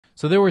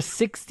So there were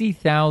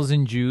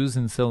 60,000 Jews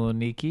in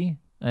Saloniki,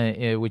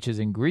 which is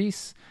in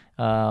Greece,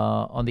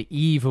 on the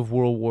eve of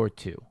World War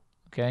II.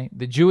 Okay,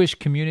 the Jewish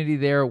community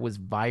there was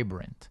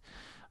vibrant.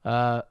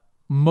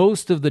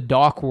 Most of the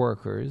dock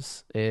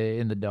workers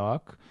in the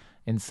dock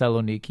in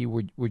Saloniki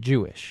were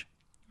Jewish.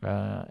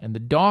 And the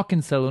dock in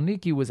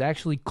Saloniki was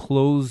actually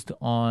closed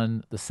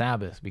on the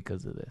Sabbath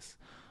because of this.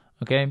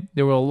 Okay,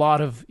 there were a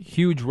lot of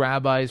huge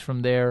rabbis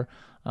from there,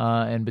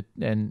 and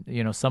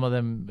you know, some of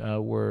them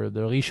were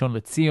the Rishon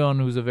LeZion,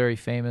 who's a very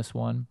famous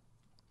one.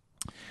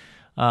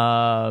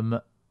 And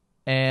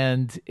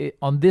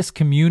on this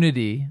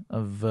community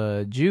of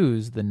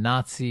Jews, the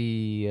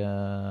Nazi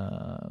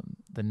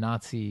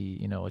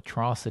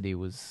atrocity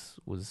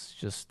was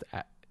just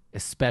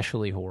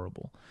especially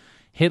horrible.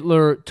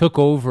 Hitler took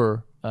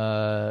over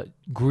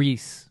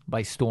Greece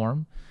by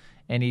storm,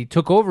 and he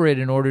took over it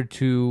in order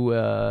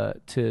to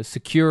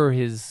secure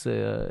his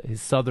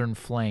southern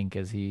flank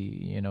as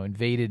he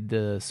invaded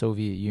the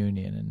Soviet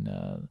Union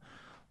and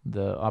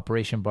the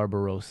Operation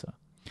Barbarossa.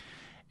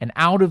 And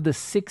out of the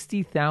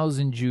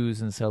 60,000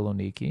 Jews in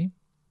Saloniki,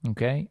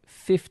 okay,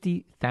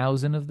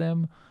 50,000 of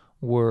them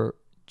were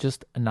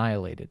just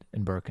annihilated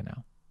in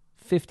Birkenau.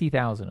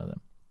 50,000 of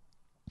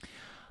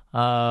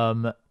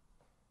them.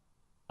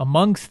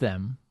 Amongst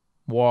them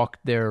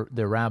walked their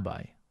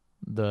rabbi,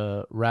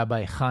 the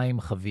Rabbi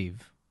Chaim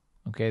Chaviv,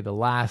 okay, the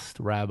last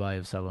rabbi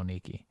of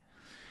Saloniki.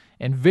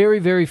 And very,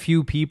 very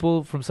few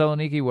people from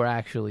Saloniki were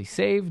actually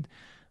saved.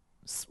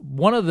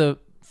 One of the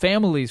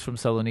families from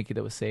Saloniki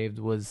that was saved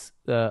was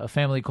a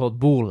family called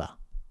Bourla.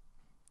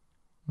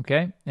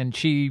 Okay? And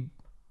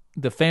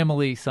the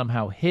family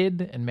somehow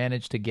hid and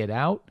managed to get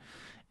out.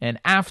 And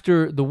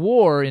after the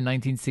war in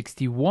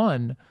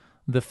 1961,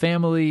 the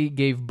family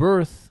gave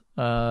birth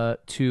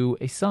to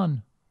a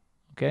son,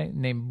 okay,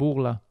 named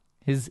Bourla.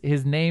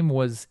 His name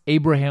was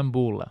Abraham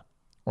Bourla,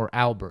 or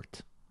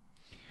Albert.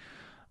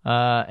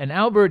 And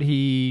Albert,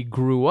 he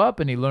grew up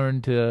and he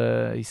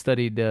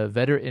studied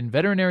in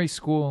veterinary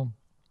school.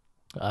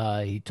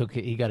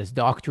 He got his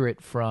doctorate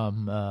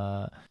from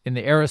in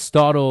the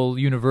Aristotle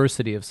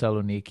University of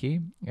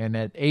Saloniki, and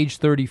at age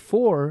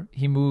 34,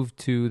 he moved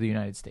to the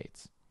United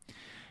States.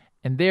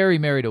 And there he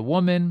married a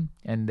woman,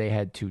 and they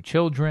had 2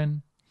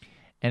 children.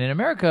 And in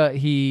America,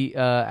 he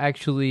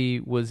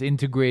actually was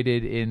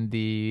integrated in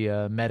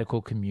the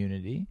medical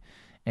community,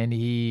 and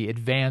he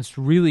advanced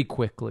really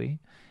quickly,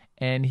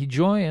 and he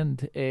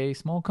joined a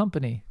small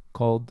company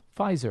called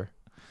Pfizer.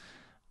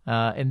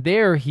 And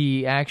there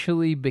he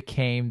actually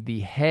became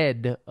the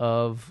head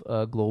of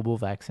global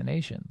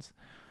vaccinations.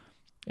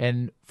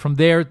 And from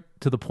there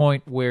to the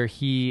point where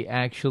he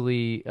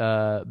actually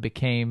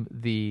became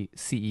the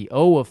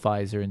CEO of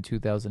Pfizer in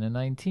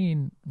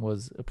 2019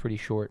 was a pretty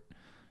short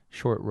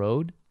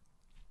road.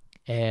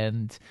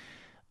 And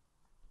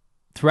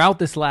throughout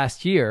this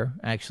last year,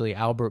 actually,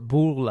 Albert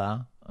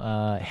Bourla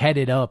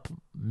headed up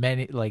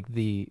a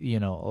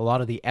lot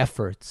of the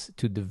efforts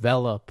to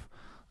develop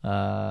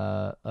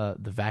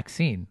the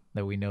vaccine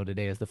that we know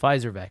today as the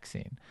Pfizer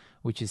vaccine,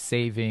 which is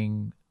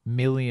saving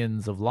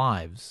millions of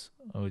lives,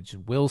 which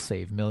will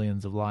save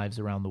millions of lives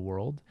around the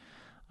world,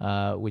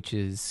 which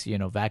is,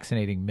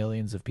 vaccinating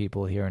millions of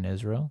people here in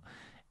Israel,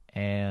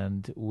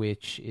 and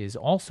which is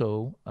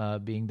also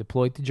being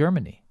deployed to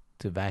Germany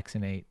to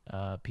vaccinate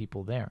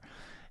people there.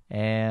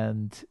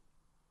 And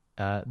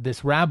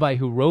this rabbi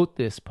who wrote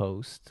this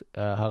post,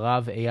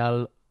 Harav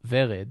Eyal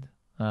Vered,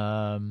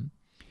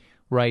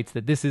 writes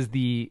that this is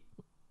the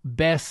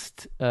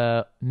best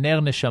ner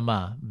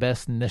neshama,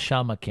 best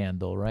neshama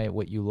candle, right?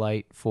 What you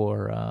light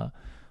for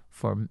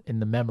in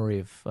the memory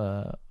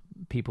of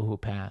people who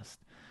passed.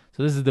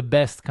 So this is the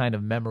best kind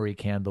of memory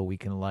candle we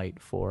can light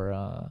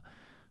for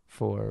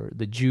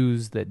the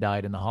Jews that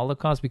died in the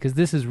Holocaust, because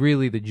this is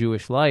really the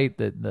Jewish light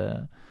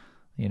that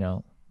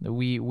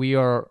we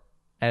are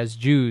as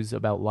Jews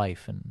about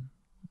life and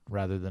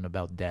rather than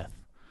about death.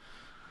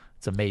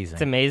 It's amazing.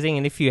 It's amazing.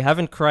 And if you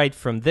haven't cried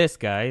from this,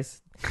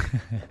 guys,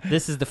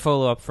 this is the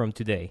follow-up from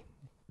today.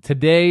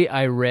 Today,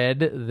 I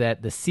read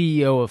that the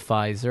CEO of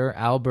Pfizer,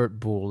 Albert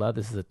Bourla,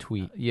 this is a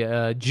tweet,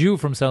 a Jew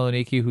from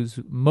Saloniki,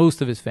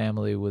 most of his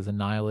family was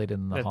annihilated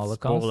in the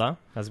Holocaust. Bourla,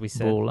 as we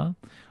said. Bourla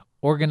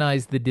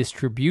organized the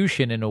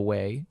distribution in a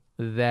way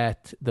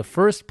that the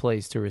first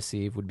place to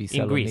receive would be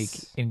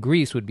Saloniki. In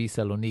Greece would be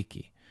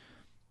Saloniki.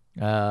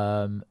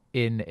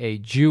 In a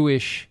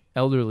Jewish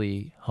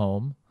elderly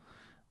home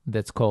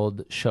that's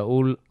called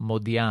Shaul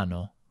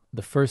Modiano.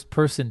 The first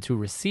person to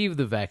receive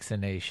the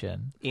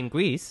vaccination in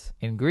Greece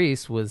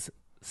was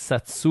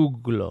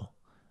Satsuglo,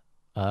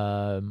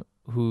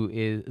 who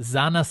is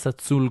Zana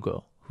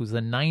Satsulgo, who's a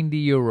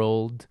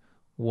 90-year-old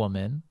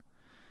woman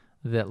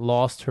that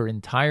lost her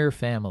entire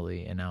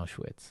family in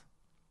Auschwitz.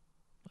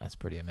 That's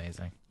pretty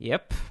amazing.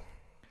 Yep.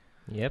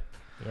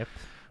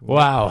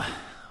 Wow.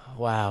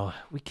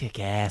 We kick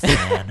ass,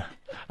 man.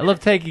 I love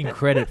taking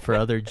credit for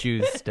other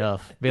Jews'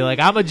 stuff. Be like,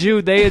 I'm a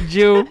Jew, they a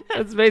Jew.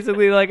 That's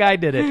basically like I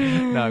did it.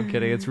 No, I'm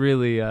kidding. It's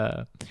really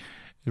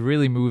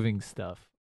moving stuff.